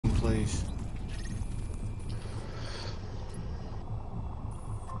case.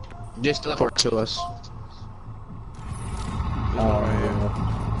 Just teleport to us.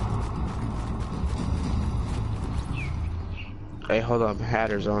 Hey, hold on,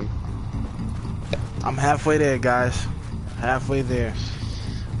 Hatter's on. I'm halfway there, guys. Halfway there.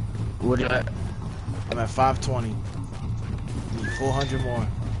 What you at? I'm at 520. Need 400 more.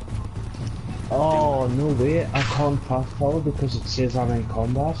 Oh, no way. I can't fast travel because it says I'm in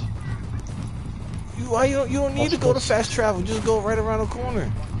combat. You don't need to go to fast travel. Just go right around the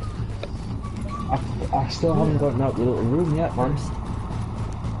corner. I still haven't gotten out the little room yet, man.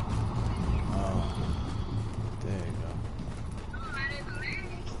 Oh. There you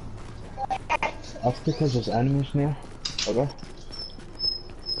go. That's because there's enemies near. Okay.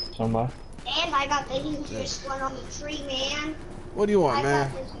 Somewhere. And I got the hugest one on the tree, man. What do you want, man?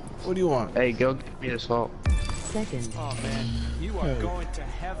 What do you want? Hey, go get me the salt. Second. Oh man, you are going to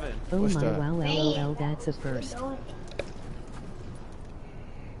heaven. Oh What's my that? wow, lol, that's a first.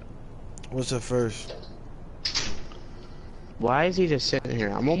 What's the first? Why is he just sitting here?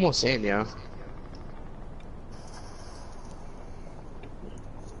 I'm almost in, yo.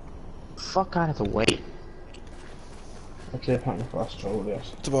 Fuck, I have to wait. Okay, apparently fast travel,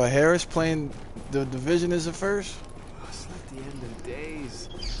 yes. It's about Harris playing the division as a first? It's like the end of days.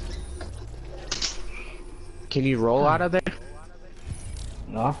 Can you roll out of there?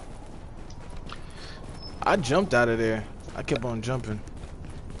 Nah. I jumped out of there. I kept on jumping.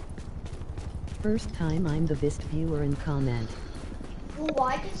 First time I'm the best viewer in comment. Well,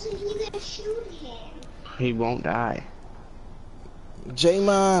 why doesn't he just shoot him? He won't die.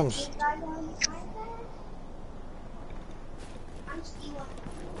 J-Moms. Did I know you tried that? I'm stealing.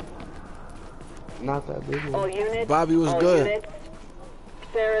 Not that big All one. units. Bobby was all good. Units.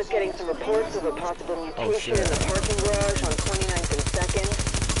 Sarah's getting some reports of a possible mutation shit. in the parking garage on 29th and 2nd.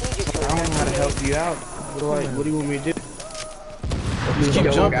 Need you to I don't know how to help you out. What do you want me to do? Just keep Kill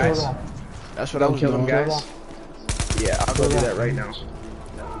them, jumping. guys. That's what I was Kill them, doing. guys. Yeah, I'll go do that right now.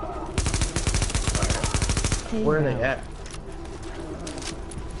 Hey, Where are they Rell. at?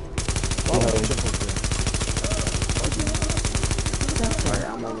 Why would I jump up there? Alright,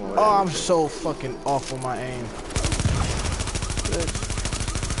 I'm on my way. Oh, I'm so fucking off on my aim.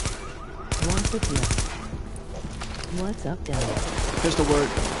 What's it left? What's up, Dell? Pistol work.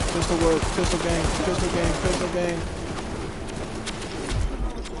 Pistol work. Pistol game. Pistol game. Pistol game.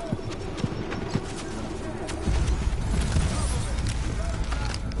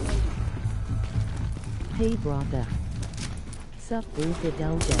 Hey, brother. Sup, Booka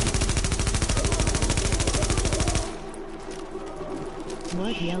Delja.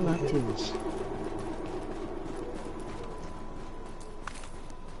 What yell up to?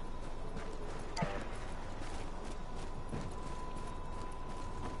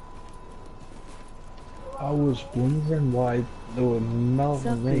 I was wondering why they were Sup,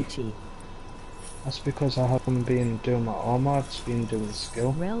 melting me. Gucci. That's because I haven't been doing my armor, I've just been doing the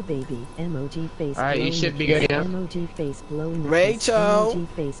skill. Rell baby, emoji face Alright, you blowing should a be kiss, good, yeah. emoji face blowing a Rachel! kiss, emoji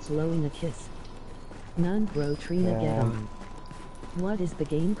face blowing a kiss. None bro Trina get Yeah. on. What is the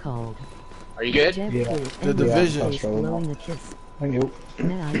game called? Are you good? Jeff Yeah. Cool, The emoji Division. face blowing a kiss. Thank you.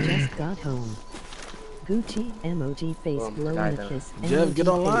 Now I just got home. Gucci, emoji face Well, blowing I a know. kiss, Jeff, emoji get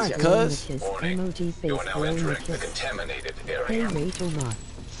online, face blowing a cuz. kiss, Warning. emoji face You are now blowing a entering the kiss. contaminated Hey area. Rachel Mott.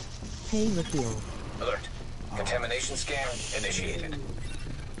 Hey Raquel. Alert. Contamination scan initiated.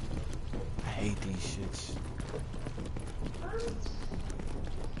 I hate these shits.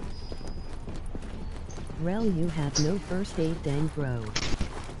 Rel, you have no first aid, dang bro.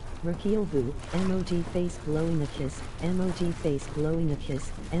 Raquel boo, emoji face blowing a kiss, emoji face blowing a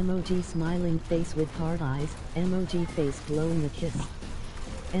kiss, emoji smiling face with hard eyes, emoji face blowing a kiss.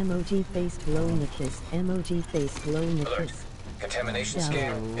 Emoji face blowing a kiss, emoji face blowing a Alert. kiss. Contamination No.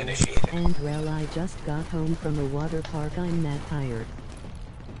 scan initiated. And Rel, I just got home from a water park, I'm that tired.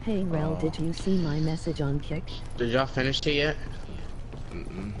 Hey Rel, did you see my message on Kick? Did y'all finish it yet?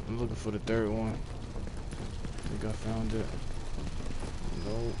 I'm looking for the third one. Think I found it.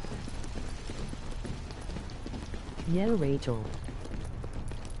 Nope. Yeah, Rachel.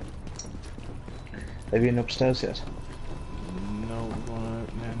 Have you been upstairs yet? No, we're going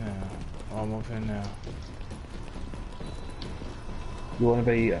up there now. Oh, I'm up here now. You want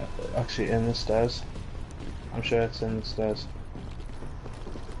to be actually in the stairs? I'm sure it's in the stairs.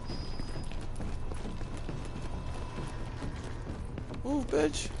 Move,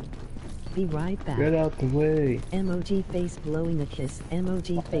 bitch. Be right back. Get out the way! Emoji face blowing a kiss,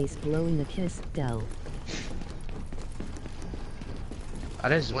 emoji face blowing a kiss, Del. I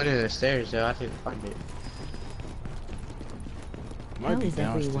just went in the stairs though, I didn't find it. Might be is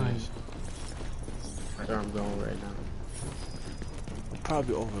everyone? downstairs. That's where I'm going right now.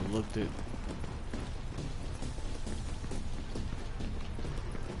 Probably overlooked it.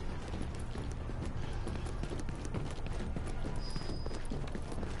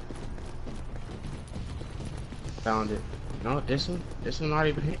 Found it. No, this one? This one not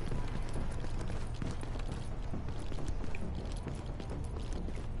even hit.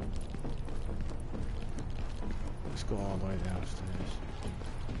 Let's go all the way downstairs.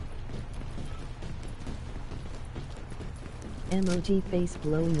 Emoji face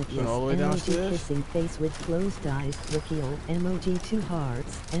blowing a kiss. Went all the way Emoji downstairs? kissing face with closed eyes. Rakeel. Emoji 2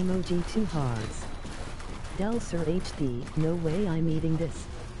 hearts. Emoji 2 hearts. Delser HD. No way I'm eating this.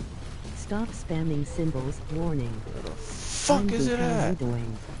 Stop spamming symbols. Warning. Where the fuck is it How you at?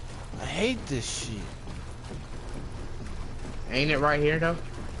 doing? I hate this shit. Ain't it right here though?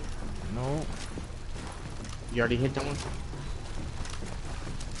 No. You already hit that one?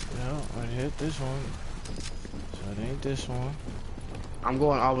 No, I hit this one. So it ain't this one. I'm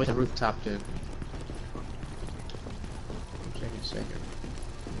going all the way to the rooftop then. Second.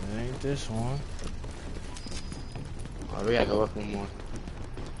 It ain't this one. Oh, we gotta go up one more.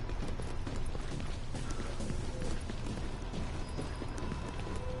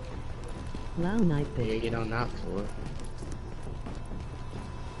 Lao night Yeah, bit. get on that floor.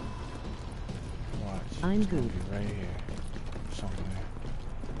 Watch. I'm It's gonna good. be right here. Somewhere.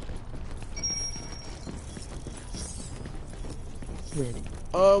 With.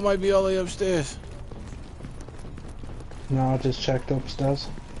 Oh, it might be all the way upstairs. No, I just checked upstairs.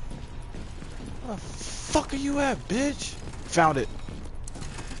 Where the fuck are you at, bitch? Found it.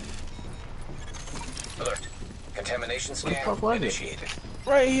 Alert. Contamination What the scan fuck was it? initiated.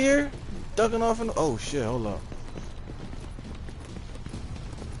 Right here. Ducking off in the... Oh, shit. Hold up.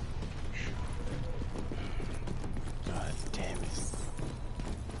 God damn it.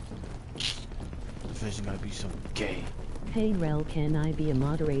 The vision gotta be so gay. Hey Rel, can I be a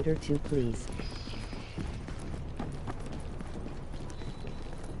moderator too, please?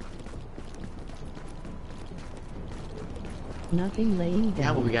 Nothing laying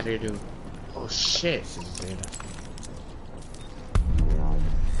Now what we down. gotta do? Oh shit. This is beta.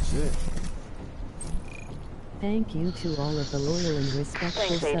 That's it. Thank you to all of the loyal and respectful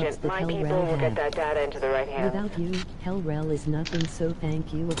Thanks, subs Agent. that My people Hellrel will get had. that data into the right hands. Without you, Hellrel is nothing, so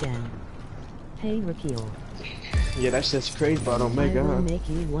thank you again. Hey Rakeel, Yeah, that's just crazy about I Omega, will huh? make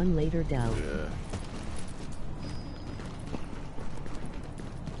you one later doubt. Yeah.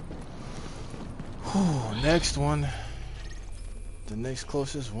 Next one. The next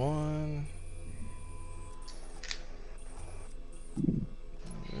closest one.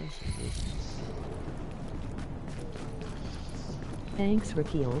 Thanks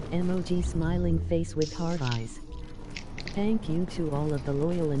Rakeel, emoji smiling face with hard eyes. Thank you to all of the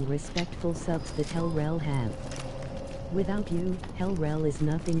loyal and respectful subs that Hellrel have. Without you, Hellrel is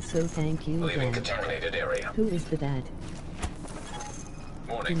nothing, so thank you Leaving again. contaminated area. Who is the dad?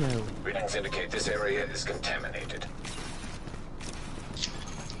 Warning. No. Readings indicate this area is contaminated.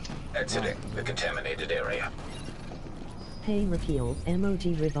 Exiting the contaminated area. Hey Rakeel,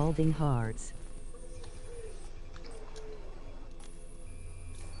 emoji revolving hearts.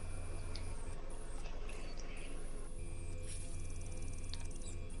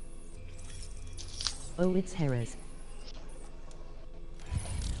 Oh, it's Harris.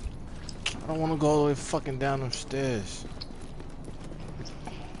 I don't want to go all the way fucking down them stairs.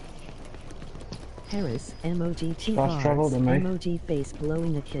 Harris, emoji 2 Fast travel hearts, to me. emoji face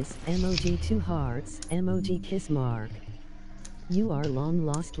blowing a kiss, emoji 2 hearts, emoji kiss mark. You are long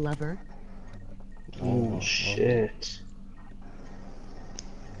lost lover? Oh shit.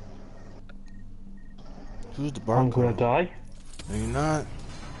 Who's the I'm gonna barcode? die. No, you're not.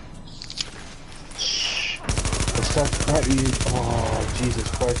 It's that you. Oh, Jesus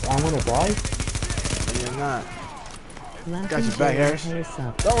Christ. I'm gonna die? No, you're not. Laughing Got your back, Joe, Harris. Harris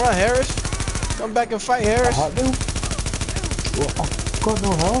up. Don't run, Harris. Come back and fight, I Harris. had to? Well, I've got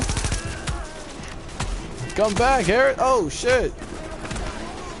no health. Come back, Harris. Oh, shit.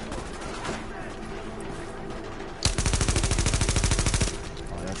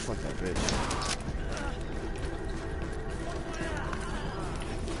 Oh, yeah, fuck that bitch.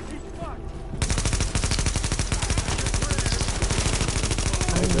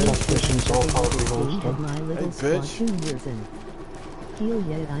 Suspicions all probably holds Had my little Hey, squad bitch. 2 years in. Heal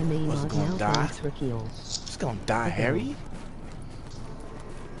yet I may Was it not gonna now, die? thanks Rakeel. It's gonna die, Harry.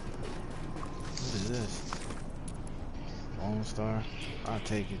 What is this? Lone Star? I'll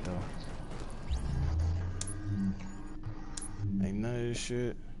take it though. Ain't none of this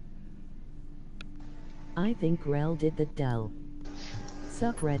shit. I think Rel did the Dell.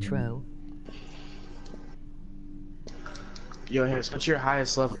 Sup retro. Yo, Harris, what's your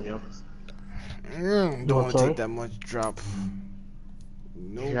highest level, yo? Don't What, want to sorry? take that much drop.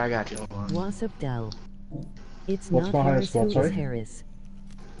 Nope. Here, I got you. Hold on. What's up, Dell? It's What's not my Harris highest what, who is sorry? Harris.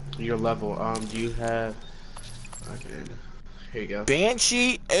 Your level. Do you have? Okay. Here you go.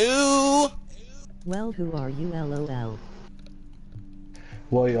 Banshee, ooh. Well, who are you, lol?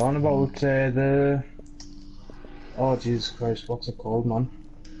 What are you on about, the... Oh, Jesus Christ, what's it called, man?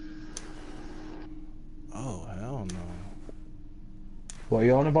 Oh, hell no. What are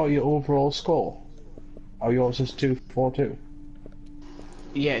you on about your overall score? Oh, yours is 242.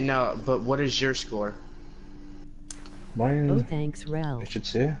 Yeah, no, but what is your score? Mine, Oh, thanks, Rell. I should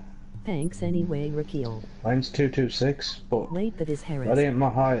say, Thanks anyway, Rakiel. mine's 226, but Wait, that is Harris. that ain't my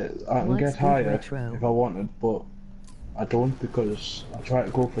higher. I can Let's get do higher retro. if I wanted, but I don't because I try to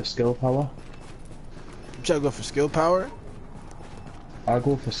go for skill power. You try to go for skill power? I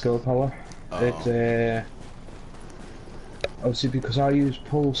go for skill power. Oh. It, obviously because I use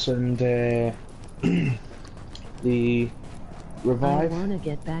pulse and the I revive. wanna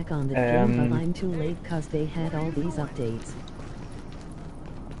get back on the game, but I'm too late cause they had all these updates.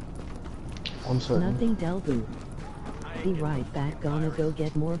 I'm certain. Nothing, Delbu. Be right back, gonna go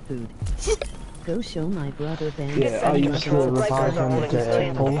get more food. Go show my brother Ben. Yeah, I use the revive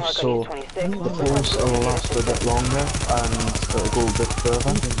and pulse, so the pulse will last a bit longer and it'll go a bit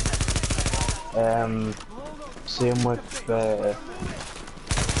further. Same with the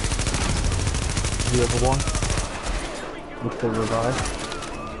other one, with the revive.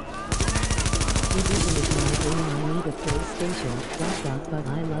 I need a PlayStation, but I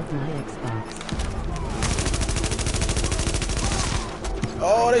love my Xbox.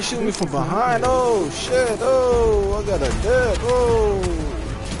 Oh, they shoot me from behind. Oh, shit. Oh, I got a dead. Oh.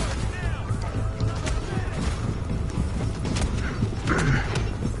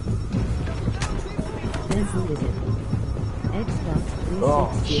 Then who is it? Xbox 360.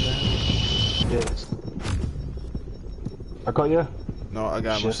 Oh, shit. I got you. No, I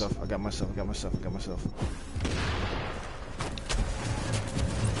got Shit. myself. I got myself.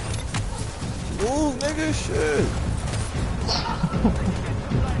 Move, nigga. Shit.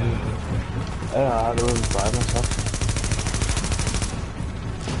 Yeah, I had to revive myself.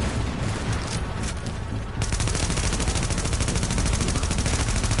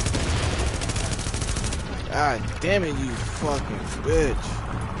 God damn it, you fucking bitch.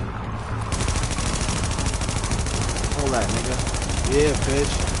 Hold that, nigga. Yeah,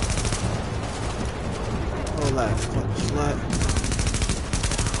 bitch. Hold that, fucking slut.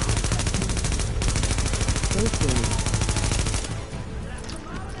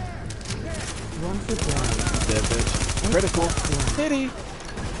 Once again. Dead bitch. Critical. Hitty.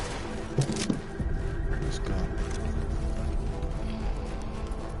 Let's go.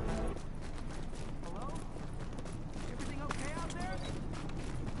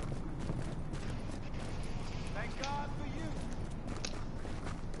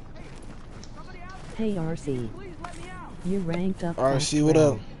 Hey RC. You ranked up. RC, what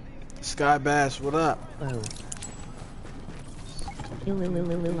up? Sky Bass, what up? Oh.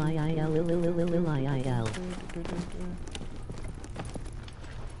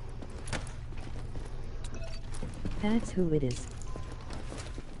 That's who it is.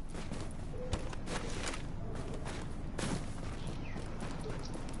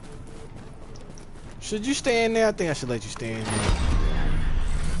 Should you stay in there? I think I should let you stay in there.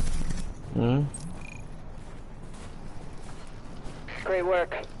 Hmm? Great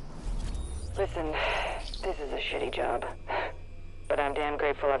work. Listen, this is a shitty job. But I'm damn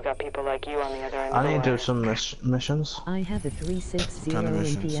grateful I've got people like you on the other end of I the need to line. do some missions. I have a 360 Kind of in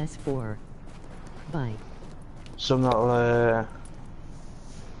missions? PS4. Bye. Some that'll,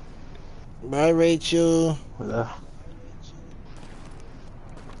 Bye, Rachel.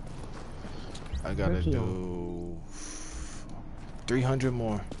 I gotta do 300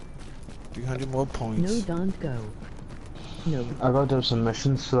 more. 300 more points. No, don't go. No. I gotta do some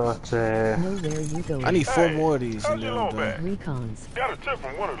missions so that, No, where you going? I need 4 more of these and then I'm low done. back? Recons. Got a tip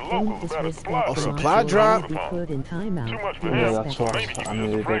from one of the Don't locals about a disrespect supply Oh, the drop. supply module drop? Be put in timeout. Too much for Be him. Yeah, that's what Maybe I he was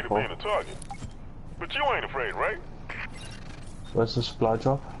needed afraid it of for. being a target. But you ain't afraid, right? where's the supply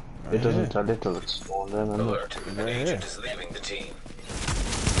drop? Right It doesn't here. tell you till it's spawned in, and Alert. An Right agent here. is leaving the team.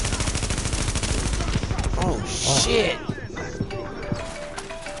 Oh, shit.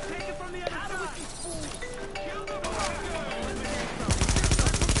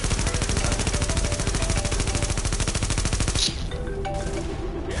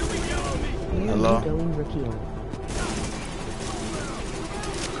 Where Hello? are you going, Rakiel?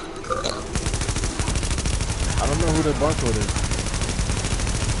 I don't know who the barcode is.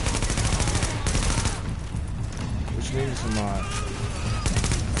 maybe some mod.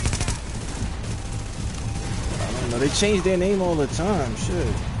 I don't know. They change their name all the time. Shit.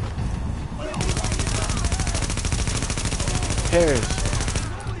 Harris.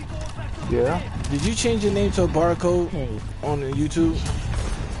 Yeah? Did you change your name to a barcode on the YouTube?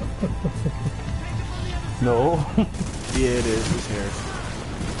 No. Yeah, it is. It's Harris.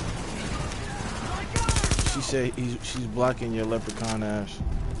 She said she's blocking your leprechaun ass.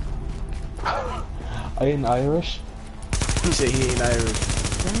 I ain't Irish. He said he ain't Irish.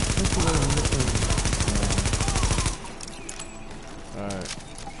 Alright.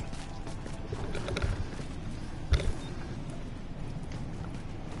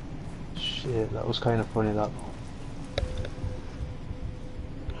 Shit, that was kind of funny, that.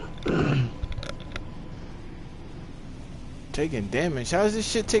 Taking damage? How is this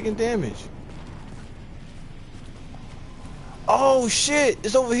shit taking damage? Oh shit!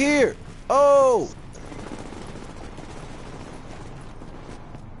 It's over here! Oh!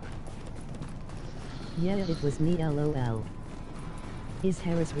 Yeah, it was me, LOL. Is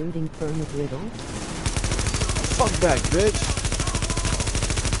Harris rooting for McGriddle? Fuck back, bitch!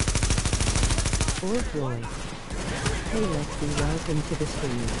 Or Floyd. Hey Lexi, welcome to the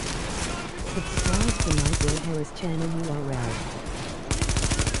stream. Subscribe to my Bill Harris channel URL.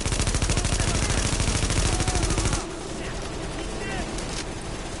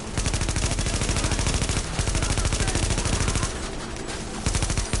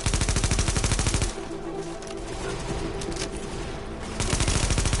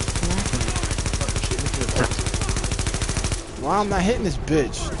 Why am I not hitting this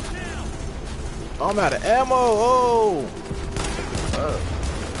bitch? Oh, I'm out of ammo. Oh!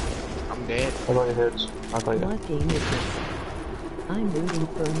 I'm dead. I got your heads. I got you. What game is this? I'm rooting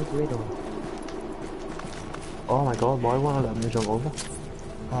for McGriddle. Oh my god, why won't I let me jump over?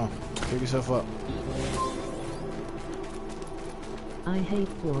 Huh. Pick yourself up. I hate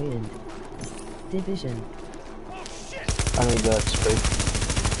Floyd. Division. I need that speed.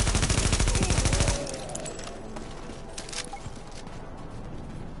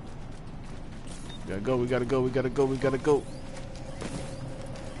 We gotta go, we gotta go, we gotta go.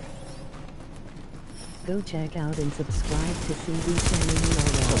 Go check out and subscribe to CD channel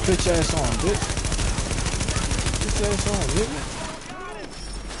URL. So bitch ass on, bitch. Bitch ass on, nigga.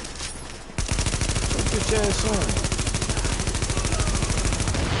 So bitch ass on.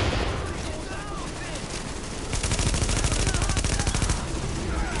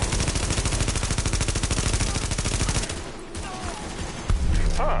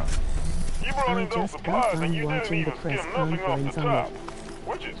 Huh. You brought I in those just got supplies and done you didn't watching the even press skim nothing off conference the on top. it.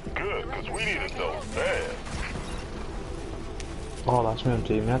 Which is good, because we needed those bad. Oh, that's me on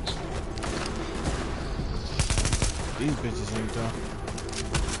teammates. These bitches ain't done.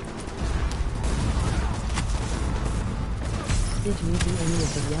 Did you do any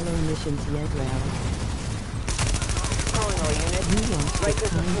of the yellow missions yet, Rell? Calling all units. You lost the Rikers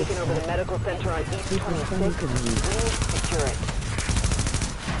kind have of taken over the stuff. medical center on East It was funny 26th. to We me. need to secure it.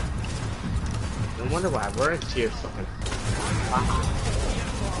 No wonder why we're in tier fucking.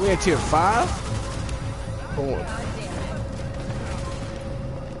 We at tier 5? 4.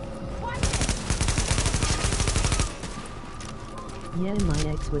 Yeah, my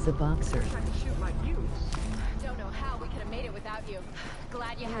ex was a boxer. Don't know how we could have made it without you.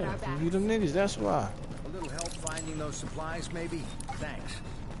 Glad you had our back. You them niggas, that's why. A little help finding those supplies, maybe? Thanks.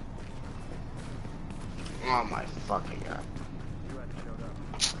 Oh my fucking god.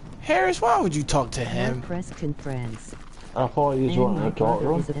 Harris, why would you talk to him? More press conference. I thought he was And wanting my to talk to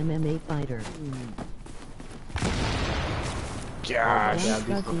brother him. is an MMA fighter. Gosh. That's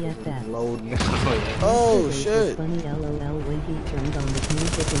got BFF. Loading. Oh, Yesterday shit. was funny LOL when he turned on the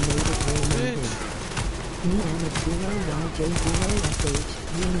music and made it romantic. Me and it's 0YJ0SH,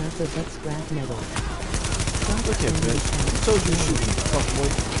 you nothing but scrap metal. Stop Look at sending bitch. me I told you shoot me, fuckboy.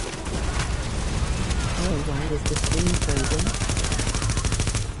 Oh, why is the stream frozen?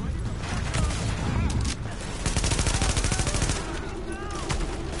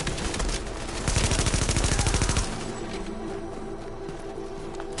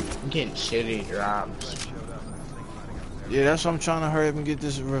 I'm getting shitty drops. Yeah, that's why I'm trying to hurry up and get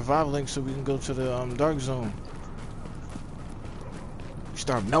this revive link so we can go to the dark zone.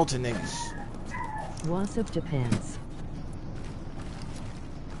 Start melting niggas. What's up, Japan's?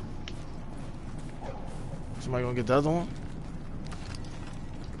 Somebody gonna get the other one?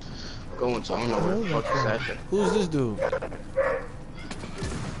 Going to I don't know where the fuck is that shit. Who's this dude?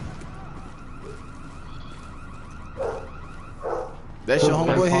 That's your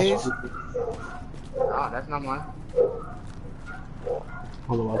homeboy Hayes? Ah, that's not mine.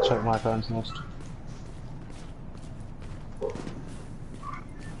 Hold on, I'll check my friend's nest.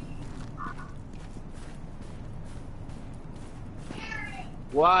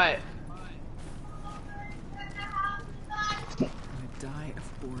 What? Die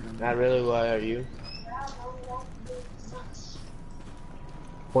of boredom. Not really, why are you?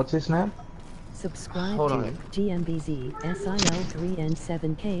 What's his name? Subscribe Hold to on. GMBZ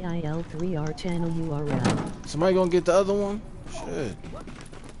SIL3N7KIL3R channel URL. Somebody gonna get the other one? Shit.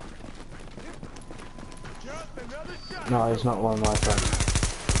 No, he's not one of my friends.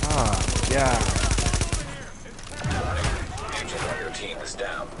 Ah, yeah. Agent on your team is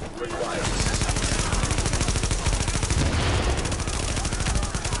down. Requires assistance.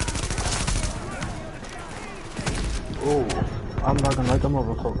 Oh, I'm lagging like a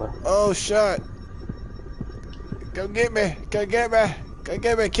motherfucker. Oh, shot. Go get me. Go get me. Go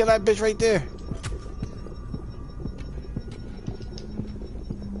get me. Kill that bitch right there.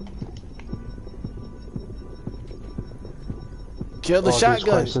 Kill the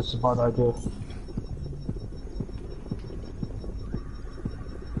shotgun. That's a bad idea.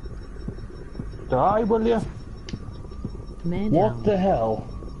 Die, will you? Man What down. the hell?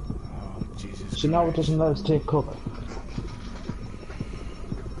 Oh, Jesus. So now it doesn't let us take cover.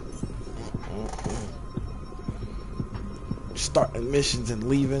 Starting missions and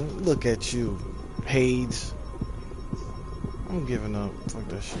leaving. Look at you, Hades. I'm giving up. Fuck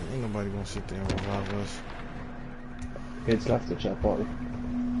that shit. Ain't nobody gonna sit there and revive us. It's left the chat party.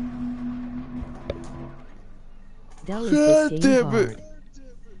 Dell is God this game damn it.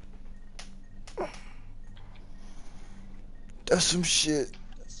 hard. That's some shit.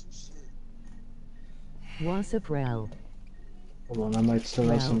 What's up, Rell? Hold on, I might still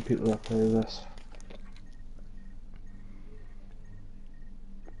have Well. some people that play this.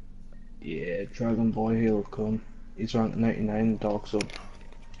 Yeah, Dragon Boy, he'll come. He's ranked 99, dogs up.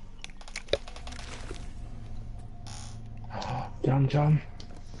 Damn jam.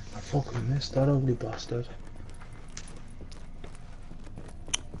 I fucking missed that ugly bastard.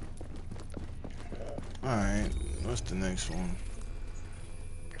 Alright, what's the next one?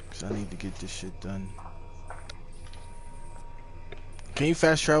 Cause I need to get this shit done. Can you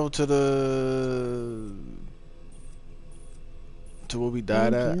fast travel to where we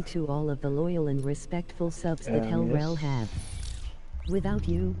died Thank you at? to all of the loyal and respectful subs that Yes. Hellrell have. Without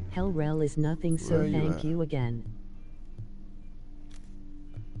you, Hellrell is nothing, so Where are you thank at? you again.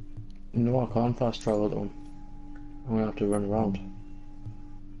 No, I can't fast travel them. I'm gonna have to run around.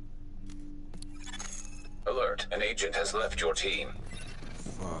 Alert, an agent has left your team.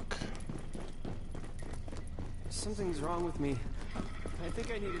 Fuck. Something's wrong with me. I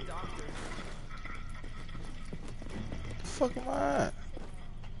think I need a doctor. The fuck am I at?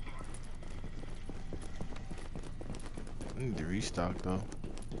 I need to restock though.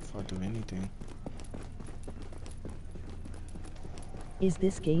 If I do anything. Is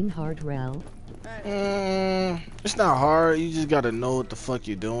this game hard, Rell? It's not hard. You just gotta know what the fuck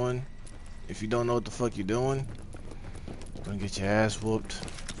you're doing. If you don't know what the fuck you're doing, you're gonna get your ass whooped.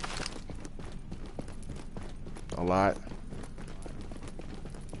 A lot.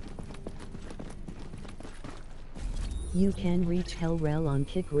 You can reach Hellrell on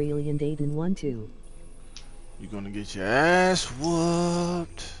Kickreel and Aiden12. You're gonna get your ass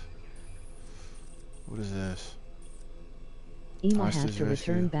whooped. What is this? Emo Hostage have to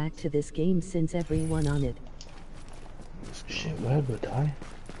rescue. return back to this game since everyone on it. Let's go. Shit, where would I?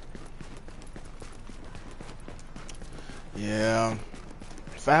 Yeah.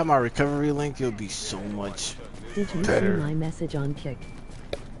 If I had my recovery link, it would be so much Did you better. see my message on Kick?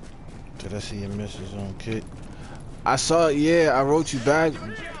 Did I see your message on Kit? I saw it, yeah, I wrote you back.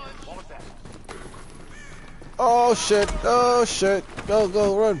 Oh shit, oh shit. Go,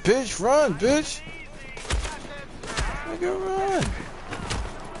 go, run, bitch, run, bitch. Nigga, run.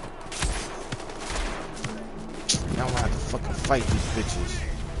 Now I'm gonna have to fucking fight these bitches.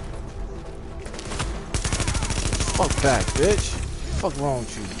 Fuck back, bitch. Fuck wrong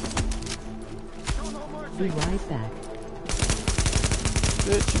with you? Be right back.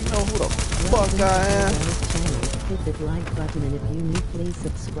 Bitch, you know who the fuck I am. Channel. Hit the like button, and if you new, please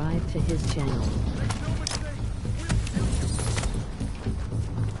subscribe to his channel.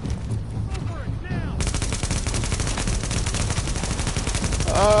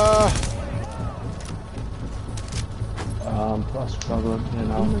 I'm struggling, you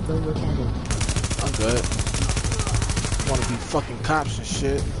know. Emo, go look at him. I'm good. Wanna be fucking cops and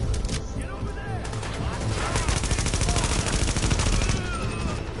shit.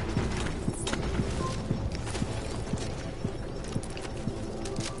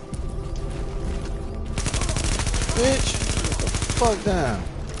 Bitch, get the fuck down.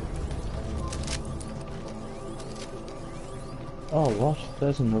 Oh, what?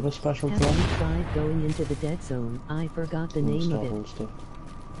 There's another special Have drop. you tried going into the dead zone? I forgot the name of it. Stuff.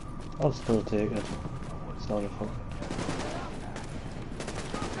 I'll still take it. Sorry, fuck.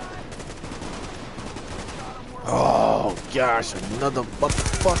 Oh gosh, another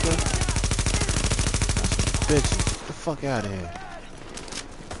motherfucker. That's a bitch. Get the fuck out of here.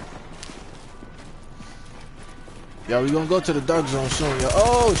 Yo, we gonna go to the dark zone soon, yo.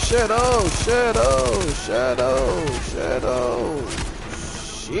 Oh shit, oh shit, oh shit, oh shit, oh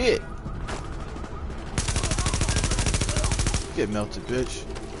shit. Get melted, bitch.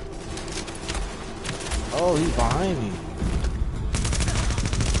 Oh, he's behind me.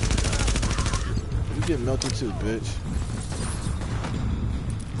 You get melted too, bitch.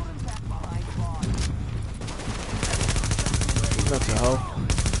 Get melted, hoe.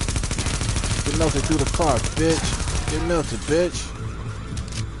 Get melted through the car, bitch. Get melted, bitch.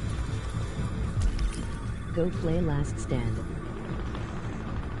 Go play Last Stand.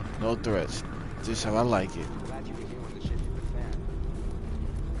 No threats. Just how I like it.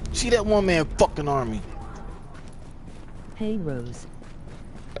 See that one man fucking army. Hey Rose.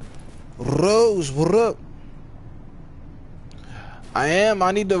 Rose, what up? I am.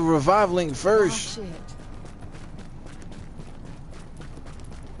 I need the revive link first. Oh, shit.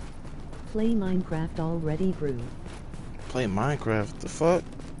 Play Minecraft already, bro. Play Minecraft. The fuck?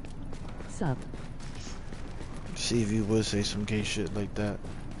 Sup? See if you would say some gay shit like that.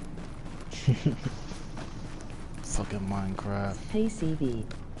 Fucking Minecraft. Hey CV.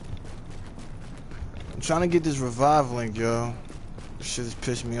 I'm trying to get this revive link, yo. This shit has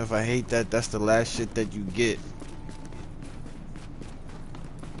pissed me off. I hate that. That's the last shit that you get.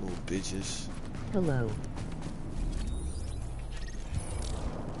 Little bitches. Hello.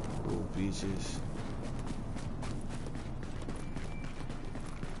 Little bitches.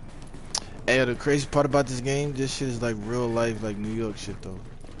 Hey, the crazy part about this game, this shit is like real life, like New York shit though.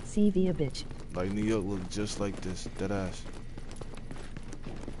 CV a bitch. Like New York look just like this, dead ass.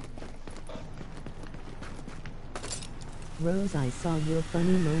 Rose, I saw your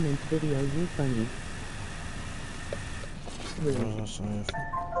funny moment video. You funny.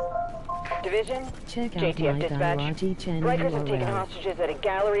 Division, Check out JTF my dispatch. Daraji channel Rikers have taken URL. hostages at a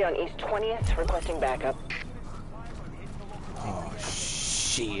gallery on East 20th, requesting backup. Oh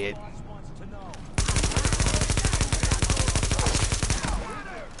shit.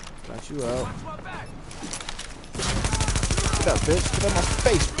 Got you out. Get up, bitch. Get out my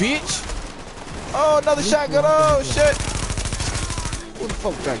face, bitch. Oh, another shotgun. Oh, shit. Who the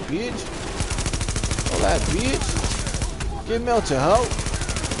fuck back, bitch? Hold that, bitch. Get melted, hoe.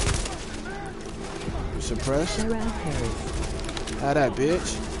 You suppressed? How that,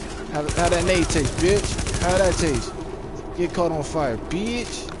 bitch? How that nade taste, bitch? How that taste? Get caught on fire,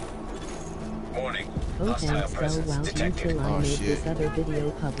 bitch. Warning. Oh, thanks so well until I made this other video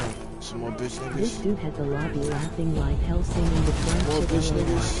public. Some more bitch niggas. This dude had the lobby laughing like hell singing the crunch More of bitch LOL.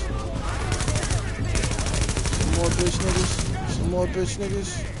 niggas. Some more bitch niggas. Some more bitch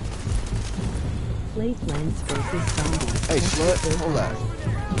niggas. Play Plants vs. Zombies. Hey, slut. Hold that.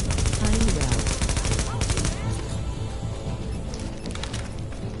 Tiny Rell.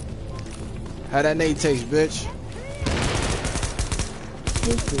 How that nade taste, bitch?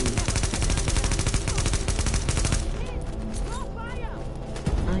 Hey, dude.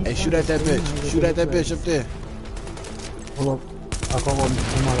 Hey, shoot at that bitch. Shoot at that bitch up there. Hold up. I got one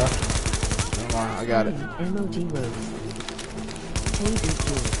on my left. Never mind, I got it. MOG Rose. Hey, dude.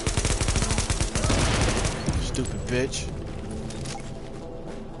 Stupid bitch.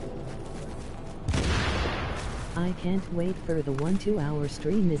 I can't wait for the 1-2 hour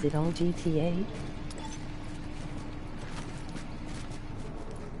stream. Is it all GTA?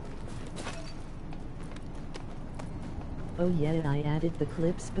 Oh yeah, I added the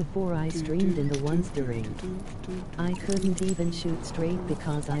clips before I streamed and the ones during. I couldn't even shoot straight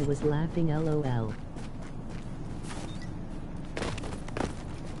because I was laughing LOL.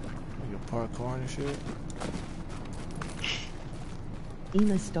 You parkour and shit.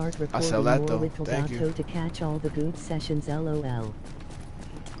 Ema start recording sell that, more though. with Thank you. Rogato to catch all the good sessions LOL.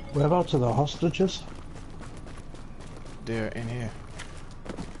 Whereabouts are the hostages? They're in here.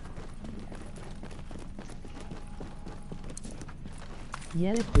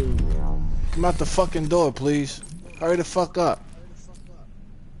 Yeah, dude. Come out the fucking door, please. Hurry the fuck up.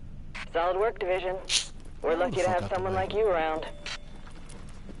 Solid work, Division. We're lucky to have someone like you around.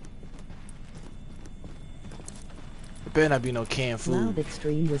 There better not be no canned food. Loud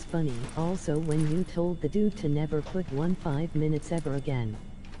Extreme was funny, also when you told the dude to never put 5 minutes ever again.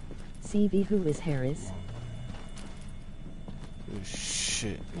 CV, who is Harris? Oh,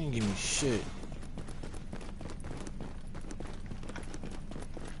 shit. They ain't give me shit.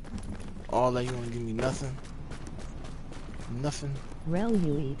 All that, you wanna give me nothing? Nothing? Rel,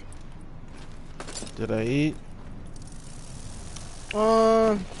 you eat. Did I eat?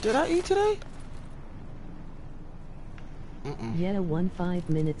 Did I eat today? Yeah, 5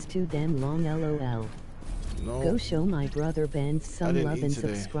 minutes too damn long, lol. No. Go show my brother Ben some love and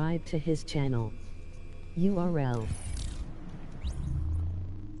today. subscribe to his channel. URL.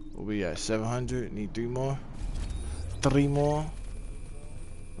 What we at? 700? Need 3 more? 3 more?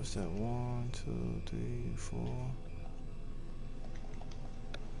 What's that? 1, 2, 3, 4.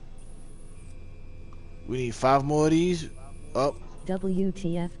 We need 5 more of these. Up.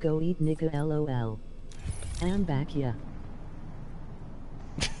 WTF, go eat nigga, lol. I'm back, yeah.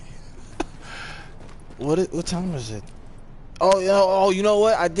 What time is it? Oh, you know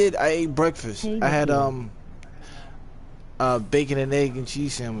what? I ate breakfast. Hey, I had bacon and egg and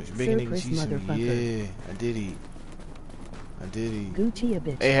cheese sandwich. Bacon, egg, and cheese sandwich. Yeah, I did eat. Gucci a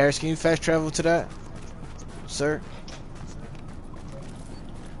bitch. Hey Harris, can you fast travel to that? Sir?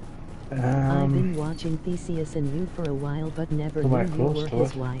 I've been watching Theseus and you for a while but never knew you were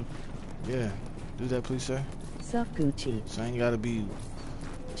his wife. Yeah. Do that please, sir. Sup Gucci. So I ain't gotta be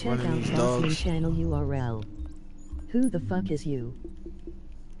Check running out these Bossman dogs. channel URL. Who the fuck is you?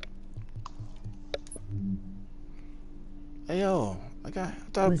 Hey yo, I thought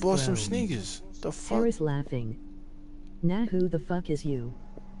I bought some sneakers. The fuck? Harris laughing. Nah, who the fuck is you?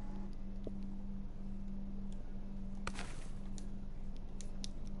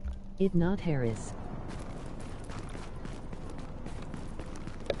 It not Harris.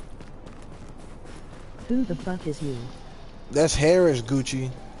 Who the fuck is you? That's Harris,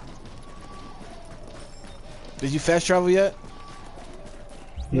 Gucci. Did you fast travel yet?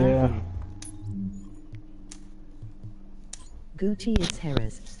 Yeah. Gucci, it's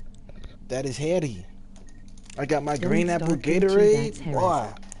Harris. That is Harry. I got my Don't green apple start Gucci, Gatorade. that's Harris.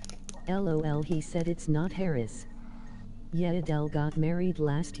 Why? LOL, he said it's not Harris. Yeah, Adele got married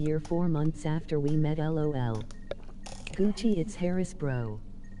last year 4 months after we met, LOL. Gucci, it's Harris, bro.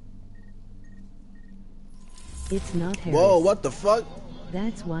 It's not Harris. Whoa, what the fuck?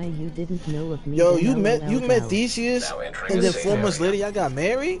 That's why you didn't know of me. Yo, then you met LOL. Theseus, and then 4 months later y'all got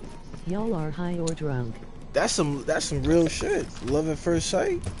married? Y'all are high or drunk. That's some real shit. Love at first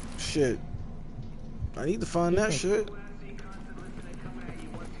sight? Shit. I need to find that shit.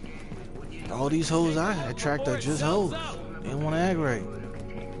 All these hoes I attract are just hoes. They don't want to act right.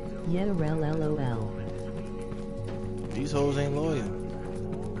 Yeah, rel LOL. These hoes ain't loyal.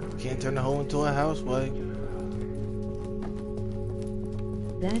 Can't turn the hoe into a housewife.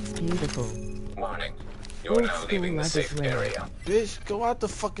 That's beautiful. Warning. You are now Old leaving the school safe love is rare. area. Bitch, go out the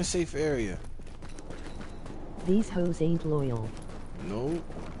fucking safe area. These hoes ain't loyal. Nope.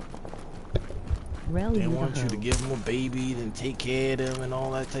 Rel, They you want the you to hoe. give them a baby, then take care of them and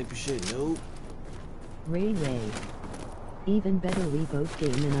all that type of shit. Nope. Ray. Even better, we both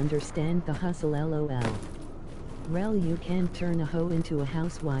game and understand the hustle, LOL. Rel, you can't turn a hoe into a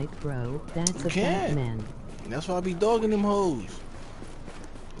housewife, bro. That's You a fact, can't. man. That's why I be dogging them hoes.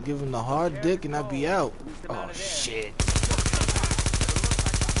 Give them the hard dick and I be out. Oh shit.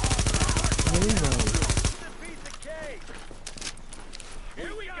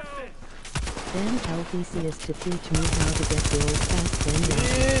 Then tell Theseus to teach me how to get girls fast and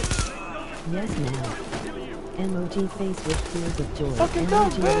yes now. Emoji face with tears of joy. Fucking go,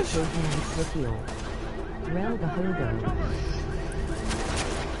 Emoji with bitch. your hands with heel. Rel the hobo.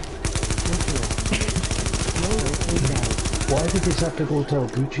 Why did this have to go tell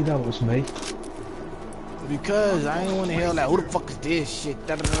Gucci that was me? Because I ain't want to hear like, who the fuck is this shit?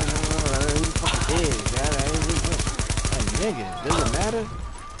 Who the fuck is this? Like, nigga, does it matter?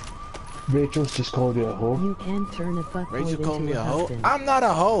 Rachel's just called you a hoe. You can't turn a fuckboy Rachel into called me a hoe. husband. I'm not a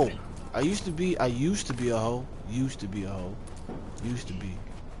hoe. I used to be a hoe. Used to be.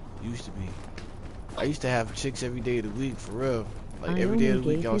 I used to have chicks every day of the week, for real. Like every day of the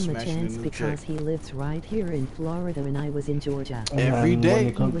week I was smashing a new chick. Because he lives right here in Florida and I was in Georgia. Every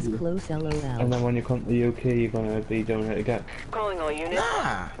day? He was close, LOL. And then when you come to the UK, you're gonna be doing it again. Calling all units.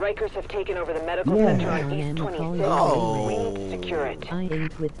 Nah. Rikers have taken over the medical Yeah. center on East 26. No. We need to secure it. I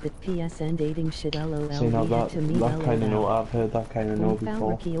ain't with the PSN dating shit, LOL. So now We had that to meet, kind of LOL. note, I've heard that kind of note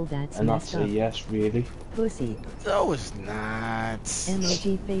before. That's And that's messed a up. yes, really. Pussy. No, it's not.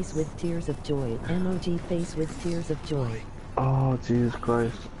 Emoji face with tears of joy. Emoji face with tears of joy. Oh, Jesus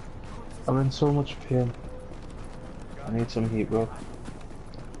Christ. I'm in so much pain. I need some heat, bro.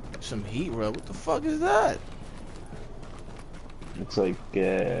 Some heat rub? What the fuck is that? It's like,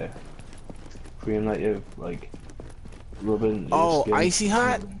 cream that you're, like, rubbing your Oh, skin. icy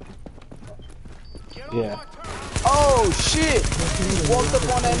hot? Yeah. Oh shit! He just walked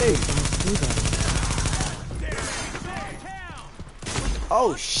up on that nigga.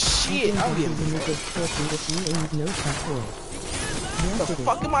 Oh shit! I'm getting. What the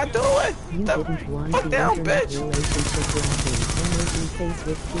fuck am I doing? You didn't want Fuck the down, internet bitch! relationship laughing. Emoji face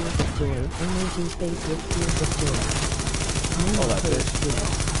with tears of joy. Emoji face with tears of joy. Hold that bitch.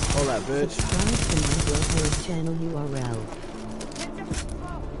 Hold that bitch. Subscribe to my Rell-xX channel URL.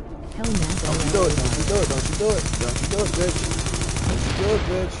 Hell Don't you do it, don't you do it, don't you do it. Don't you do it, bitch. Don't you do it,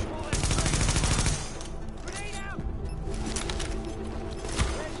 bitch.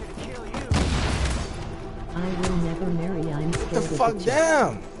 I will never marry, I'm scared Get the of fuck the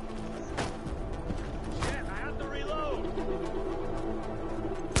down!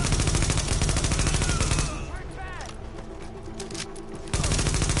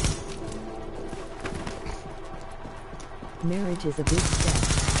 Marriage is a big step.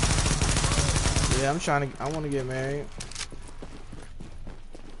 Yeah, I want to get married.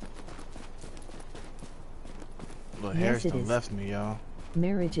 But Harris done left me, y'all.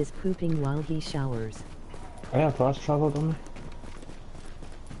 Marriage is pooping while he showers. I have fast travel, don't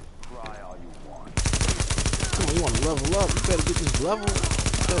Come on, you want to level up? You better get this level. You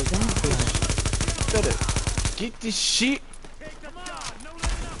better get this shit.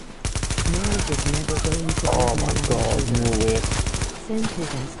 Marriage is never going to Oh my god, no way. Send his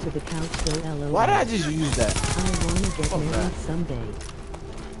ass to the couch, though, LOL. Why did I just use that? I want to get married someday.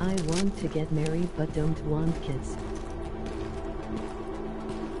 I want to get married but don't want kids.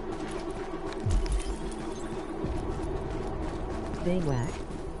 They whack.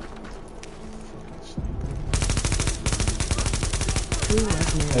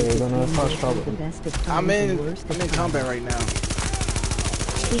 Hey, we're gonna fast travel. I'm in combat right now.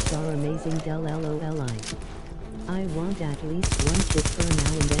 Kids are amazing, del LOLI. I want at least one kid for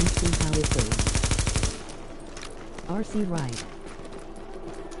now and then see how it goes. RC right.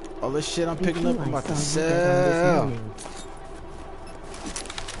 All this shit I'm picking up, I'm about to sell.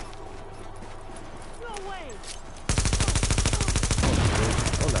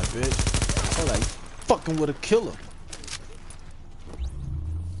 Hold that bitch. Hold that, you fucking with a killer.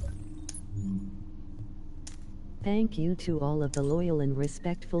 Thank you to all of the loyal and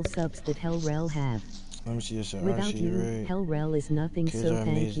respectful subs that Hell-Rell have. Let me see this. Without you, Hell-Rell is nothing, so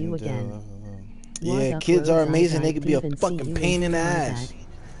thank you again. Yeah, kids are amazing. They could be a fucking pain in the ass.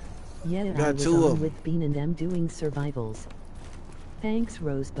 Yeah, Got I was two of on them. with Bean and them doing survivals. Thanks,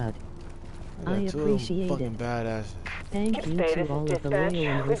 Rosebud. I appreciate it. Badass. Thank you to all of the loyal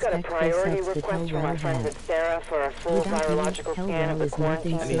and We've got a respectful priority subs that request from our Hell-Rell friends has. at Sarah for a full Without you, virological scan of Hell-Rell the is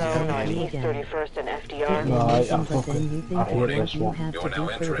nothing, quarantine so zone on thank you East again. 31st and It FDR. amazing, but then you think I hate what this you one. have You to are do now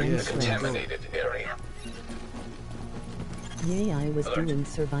for entering them the friends. contaminated area. Yay, I was Alert. doing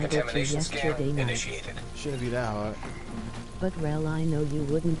survival to Contamination scan yesterday night. initiated. Shouldn't be that hard. But Rell, I know you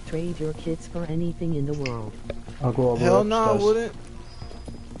wouldn't trade your kids for anything in the world. I'll go over Hell no, I upstairs. wouldn't.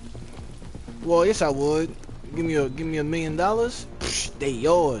 Well, yes, I would. Give me $1 million. Psh, they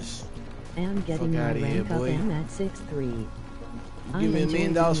yours. I'm getting my outta here, rank up boy. and at 6'3". Give me $1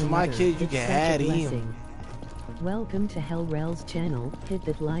 million for my kid, you can have him. blessing. Welcome to Hell-Rell's channel. Hit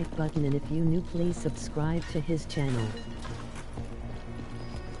that like button, and if you new, please subscribe to his channel.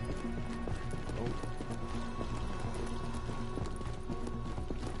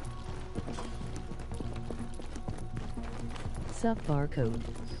 Sup, barcode.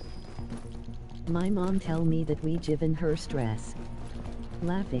 My mom tell me that we given her stress.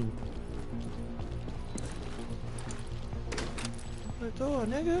 Laughing. The door,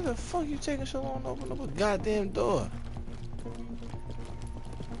 nigga. The fuck you taking so long to open up a goddamn door?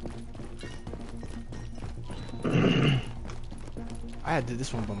 I did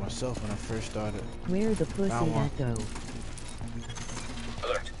this one by myself when I first started. Where the pussy at though?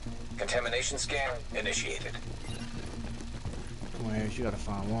 Alert. Contamination scan initiated. Come on, Harris, you gotta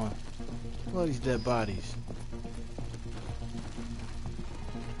find one. Look at all these dead bodies.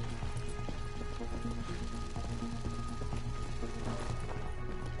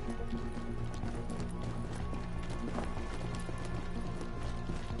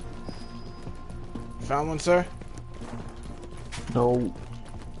 Found one, sir? No.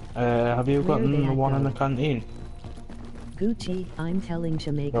 Have you Where gotten they the at one in though? the canteen? Gucci, I'm telling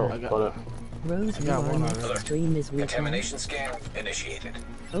Jamaica. No, got it. Rose, I you got are one next already. stream is weekend. Contamination scan initiated.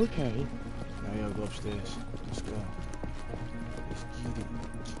 Okay. Now you gotta go upstairs. Let's go. Let's get it.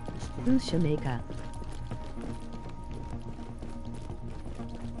 Let's go. Who's Jamaica?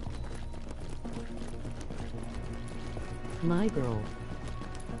 My girl.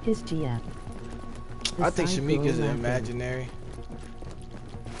 His GF. The I think side Shamika's girl an laughing. imaginary.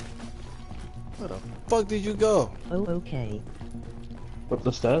 Where the fuck did you go? Oh, okay. Up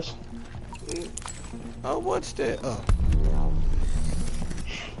the stairs? Oh, what's that? Oh.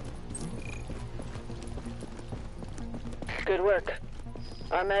 Good work.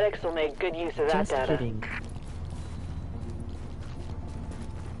 Our medics will make good use of that Just data. kidding.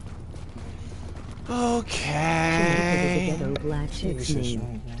 Okay. Shamika is a ghetto black chick's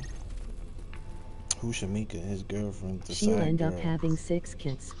name. Who's Shamika? His girlfriend. The She'll side end girl. up having 6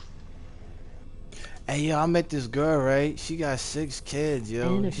 kids. Hey, yo, I met this girl, right? She got 6 kids,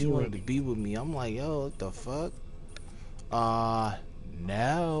 yo. And a She wanted to Buick. be with me. I'm like, yo, what the fuck?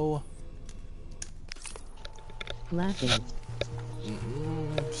 No. Laughing.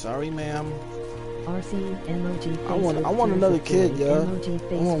 Sorry, ma'am. RC emoji face I want with another tears of kid, joy. yo. Emoji I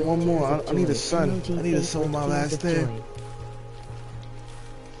face want with one more. tears of I need a joy. son. Emoji I need a face son with with my tears last of name. joy.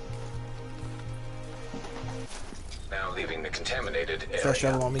 Now leaving the contaminated Fast area.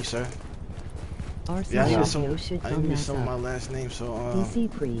 travel on me, sir. RC Yeah, I need a Shapiro son. should I come need a back son with my up. last name, so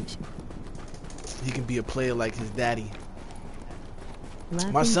DC preach. he can be a player like his daddy.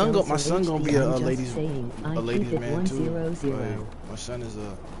 Laughing My son Counsole gonna be HD, a I'm ladies just saying, I ladies keep it man too. 100. Like, my son is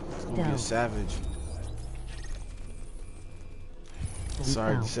gonna be a Del. savage.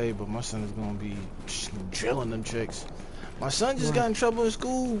 Sorry to say, but my son is gonna be drilling them chicks. My son just got in trouble in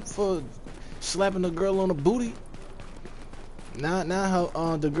school for slapping a girl on the booty. Now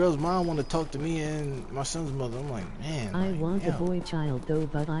how the girl's mom want to talk to me and my son's mother. I'm like, man. I like, want a yo. boy child though,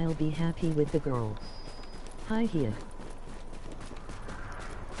 but I'll be happy with the girl. Hi here.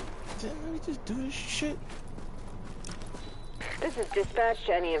 Let me just do this shit. This is dispatch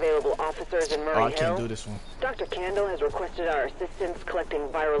to any available officers in Murray Oh, I Hill. can't do this one. Dr. Candle has requested our assistance collecting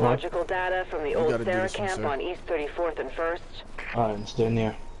virological data from the old gotta do Sarah this one, camp sir. on East 34th and 1st. Alright, stay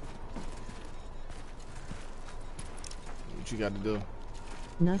near. What you got to do?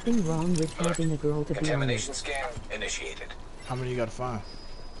 Nothing wrong with having a girl to be Contamination honest. scan initiated. How many you got to find?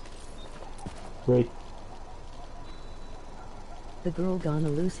 Wait. The girl gonna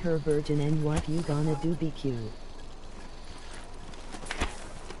lose her virgin and what you gonna do, BQ?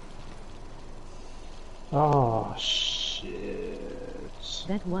 Oh, shit.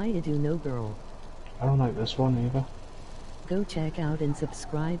 That why you do no girl. I don't like this one either. Go check out and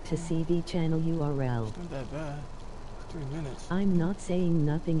subscribe to CV channel URL. It's not that bad. 3 minutes. I'm not saying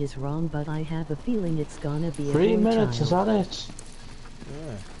nothing is wrong, but I have a feeling it's gonna be a 3 boy minutes, is child. that it?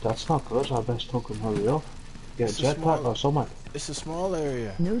 Yeah. That's not good, I best fucking hurry up. Get It's a a jetpack small- or something. It's a small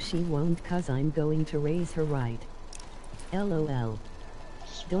area. No, she won't, cause I'm going to raise her right. LOL.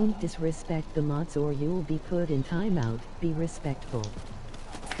 Don't disrespect the mods or you'll be put in timeout. Be respectful.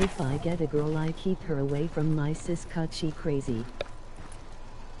 If I get a girl, I keep her away from my sis, cut she crazy.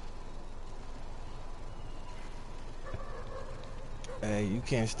 Hey, you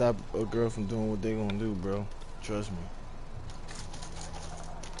can't stop a girl from doing what they gonna do, bro. Trust me.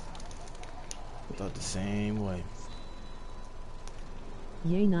 I thought the same way.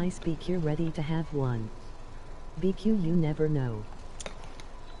 Yay, nice BQ, ready to have one. BQ, you never know.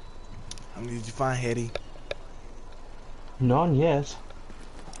 How many did you find, Hetty? None yet.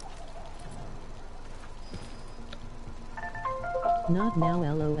 Not now,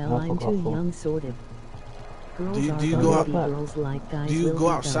 LOL, I'm too young, sort of. Girls Do you are go gonna out- be girls like guys Do you will go be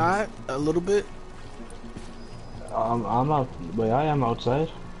guys. outside a little bit? I'm out, well, I am outside.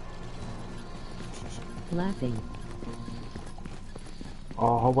 Laughing.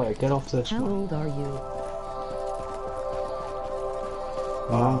 Oh, wait, get off this How one. old are you?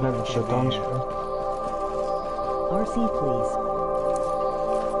 No, I'm getting shut down. RC, please.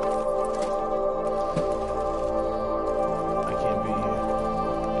 I can't be here.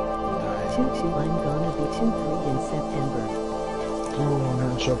 I'm dying. 2-2, I'm gonna be 2-3 in September. Oh, I'm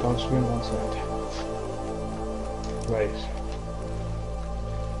getting shut down screen one side. Right.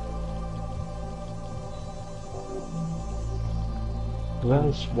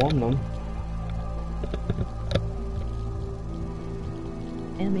 There's one then.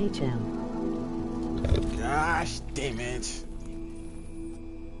 MHM. Gosh damn it.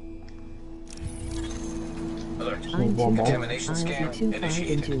 Alert. I'm One 2-4. more. Contamination I'll be scan 2-5 in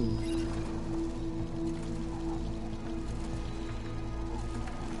initiated. June.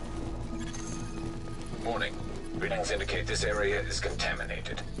 Warning. Readings indicate this area is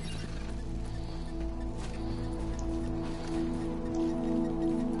contaminated.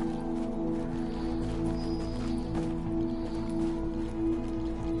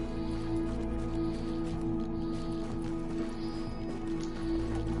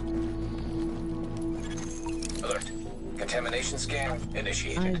 Alert. Contamination scan I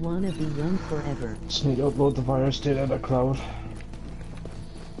initiated. wanna be young forever. Just need to upload the virus data to the cloud.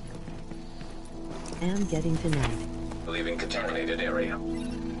 Am getting tonight. Leaving contaminated area.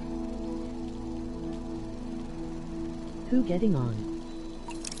 Who getting on?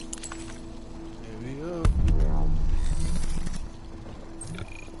 Here we go.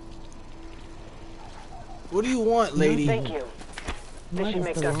 What do you want, lady? Thank you. This What should is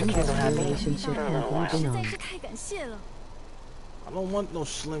make the Dr. longest Campbell happy relationship for a have little you while. been on? 实在是太感谢了。 I don't want no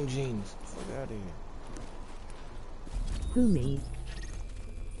slim jeans. Fuck out of here. Who me?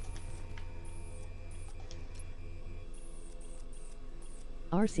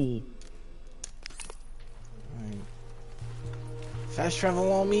 RC. Alright. Fast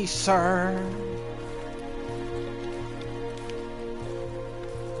travel on me, sir.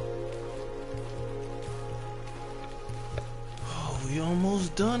 Oh, we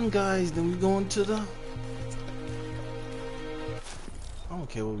almost done, guys. Then we going to the... I don't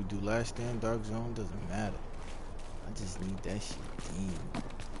care what we do. Last stand, dark zone, doesn't matter. I just need that shit deep.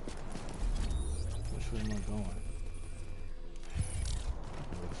 Which way am I going?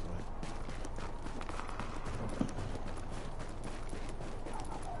 This way.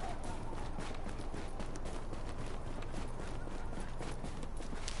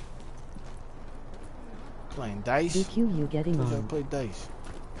 Playing dice? DQ you getting I on? play dice.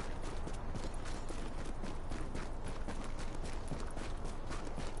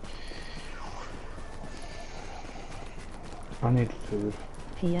 I need food.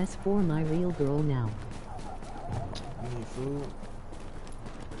 PS4 my real girl now. I need food.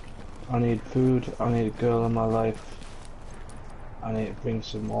 I need food. I need a girl in my life. I need to bring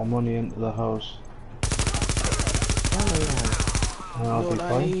some more money into the house. LOL. And I'll You be know what I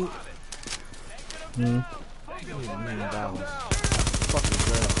fine. need? Hmm. I need $1 million. Fucking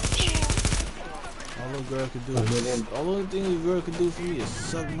girl. All the girl could do $1 million. all the only thing the girl could do for me is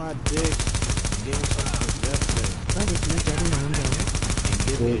suck my dick and give me something that's it. But if you getting on though? And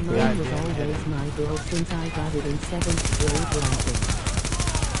give me a Mine was goddamn always headache. my girl since I got it in 7th grade ranking.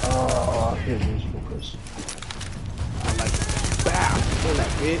 Oh, here these fuckers. I like it. Bow! Kill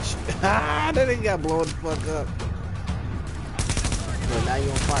that bitch. Ah, that nigga got blown the fuck up. But now you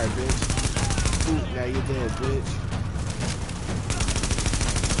on fire, bitch. Ooh, now you're dead, bitch.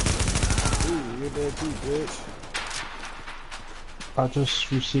 Ooh, you're dead too, bitch. I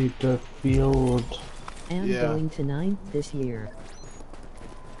just received a field. And Yeah. going to 9th this year.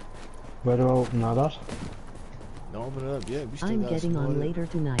 Where do I open that at? Don't open it up yet. We still I'm got getting some on more. later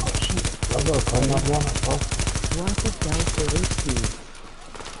tonight. I've got to find that one as well. What's it down for HQ?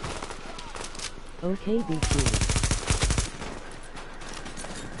 Okay BQ.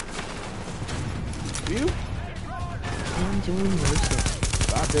 You? And join your shit.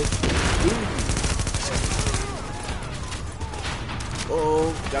 Bye, bitch. Ooh.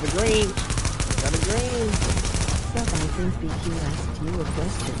 Oh, got a green. Got a green. Sup, I think BQ asked you a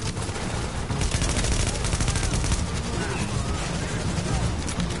question.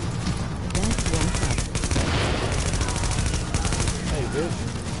 That's what's up. Hey, bitch.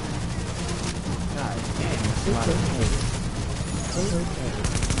 God damn, that's a It's lot of okay. Oh, okay.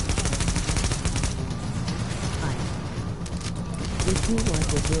 Hi. BQ, what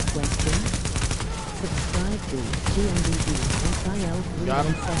was your question? Subscribe to GMBD Got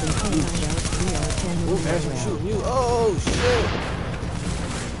him. SIL317KIL3R channel Ooh, there's him URL. shooting you. Oh, shit.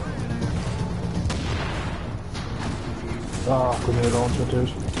 Ah, grenade launcher, dude.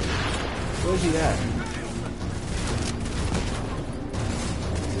 Where's he at?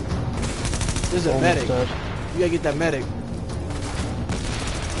 There's a Almost medic. dead. You gotta get that medic.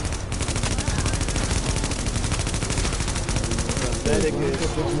 The medic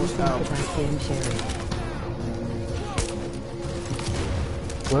is almost out.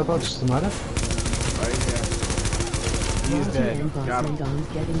 Whereabouts is the medic? Right here. He is dead. Got him.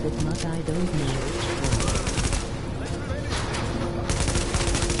 Getting this much I don't know.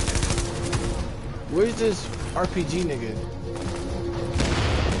 Where's this RPG nigga?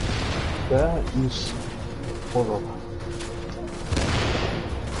 There is... Hold up.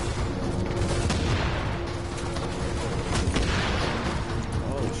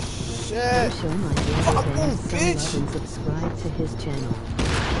 Oh shit! Show my Fuck brother you, bitch! and subscribe to his channel.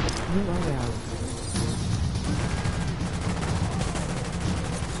 URL.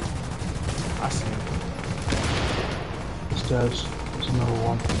 I see him. Stairs. There's another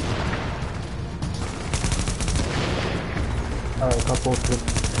one. Alright, got both of them.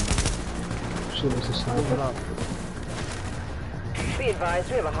 Shit, there's a Moving sniper. up. Be advised,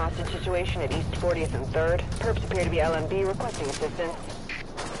 we have a hostage situation at East 40th and 3rd. Perps appear to be LMB requesting assistance.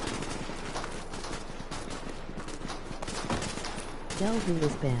 Delvin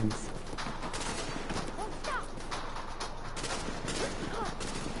is Benz.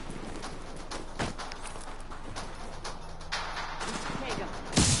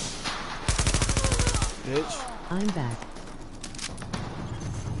 Bitch. I'm back.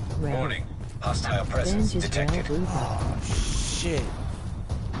 Rell. Warning. Hostile presence Then just detected. Rell Oh, shit.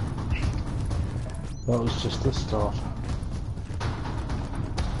 That was just the start.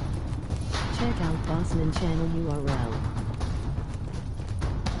 Check out Bossman channel URL.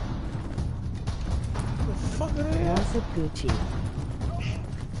 What the fuck are they at? What's up, Gucci?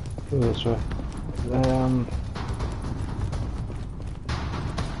 Go this way.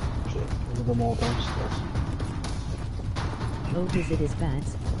 Shit, look at them all downstairs. Oh, visit his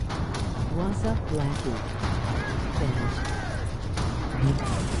bats. What's up, Blackie? Bench.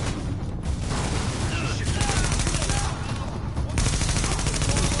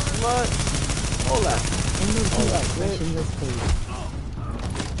 What? Hold up. MOT bitch. expressionless face.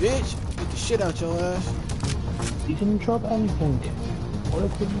 Bitch, get the shit out your ass. You didn't drop anything. What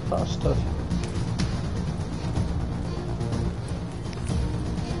if you faster?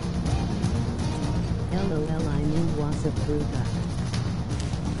 LOL, I mean what's up, Bruga?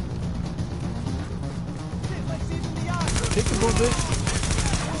 Pickable, bitch.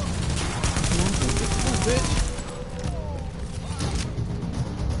 Pickable, bitch.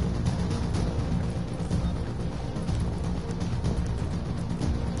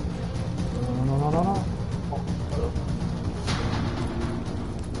 No.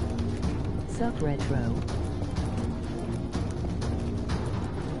 Sup, Retro.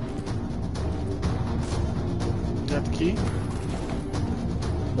 You got the key?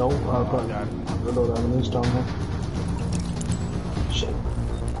 No, I've got a lot of enemies down there. Shit.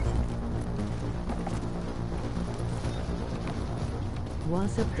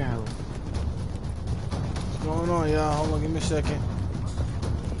 What's up, Dell? What's going on, y'all? Hold on, give me a second.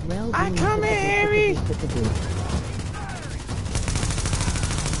 Rell I doing come here, Harry.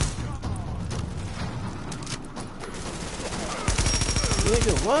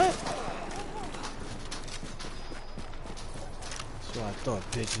 Nigga, what? That's what I thought,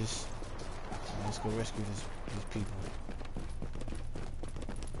 bitches. Let's go rescue these people.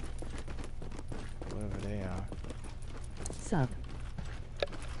 Wherever they are. Sup?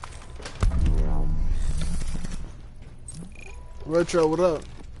 Retro, what up?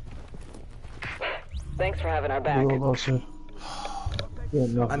 Thanks for having our back. Yeah,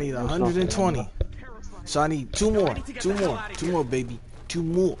 no, I need 120. So I need two more, baby. Two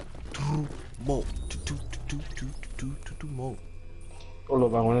more. Two more. Two more. Oh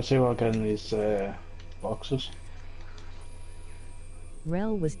look, I want to see what I get in these boxes.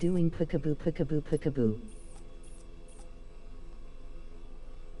 Rell was doing peekaboo. What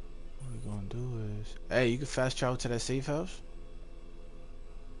we're gonna do is, hey, you can fast travel to that safe house.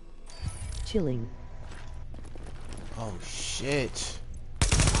 Chilling. Oh shit.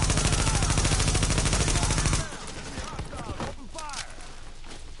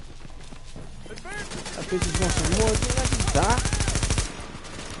 That bitch is want some more. Didn't I just die?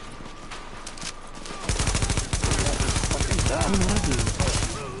 Fucking die. What did I do?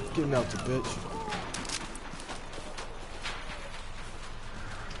 Get melted, bitch.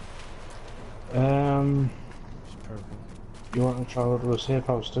 It's purple. You want to travel to a safe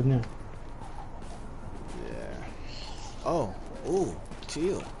house, didn't you? Yeah. Oh. Ooh.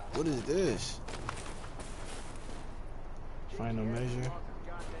 Teal. What is this? Final measure.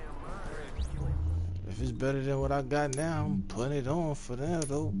 If it's better than what I got now, I'm putting it on for that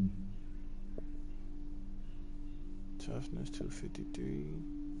though. Toughness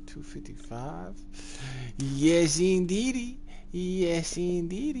 253, 255. Yes, indeedy. Yes,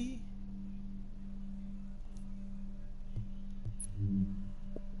 indeedy.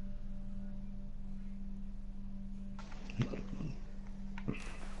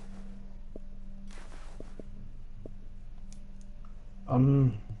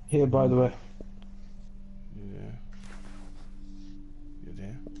 I'm here, by the way. Yeah. You're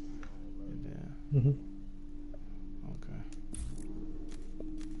there? You're there? Mm-hmm. Okay.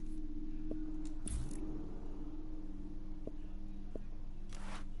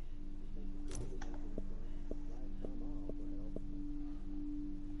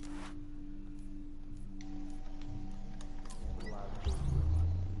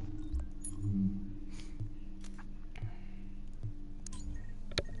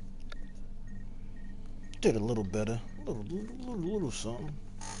 Did a little better. A little something.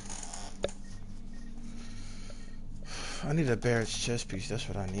 I need a Barrett's chest piece. That's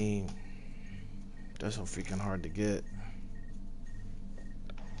what I need. That's so freaking hard to get.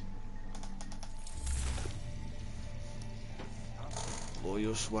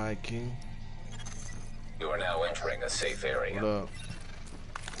 Loyal Swag King. You are now entering a safe area. What up?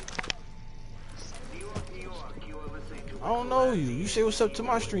 I don't know you. You say what's up to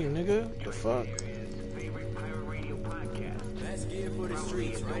my stream, nigga. The fuck? That's gear for the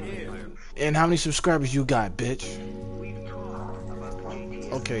streets right here. And how many subscribers you got, bitch?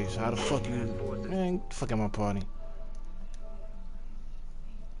 Okay, so how the fuck you... Man, get the fuck out my party.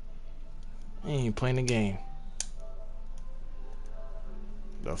 I ain't even playing the game.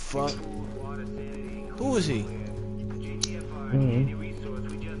 The fuck? Who is he?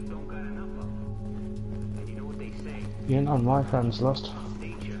 You ain't on my friends list.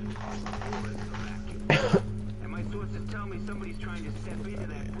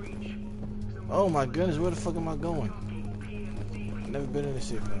 Oh my goodness, where the fuck am I going? Never been in this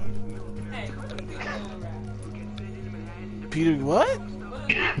shit, man. Peter, what?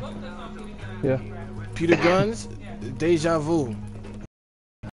 Yeah. Peter Guns, Deja Vu.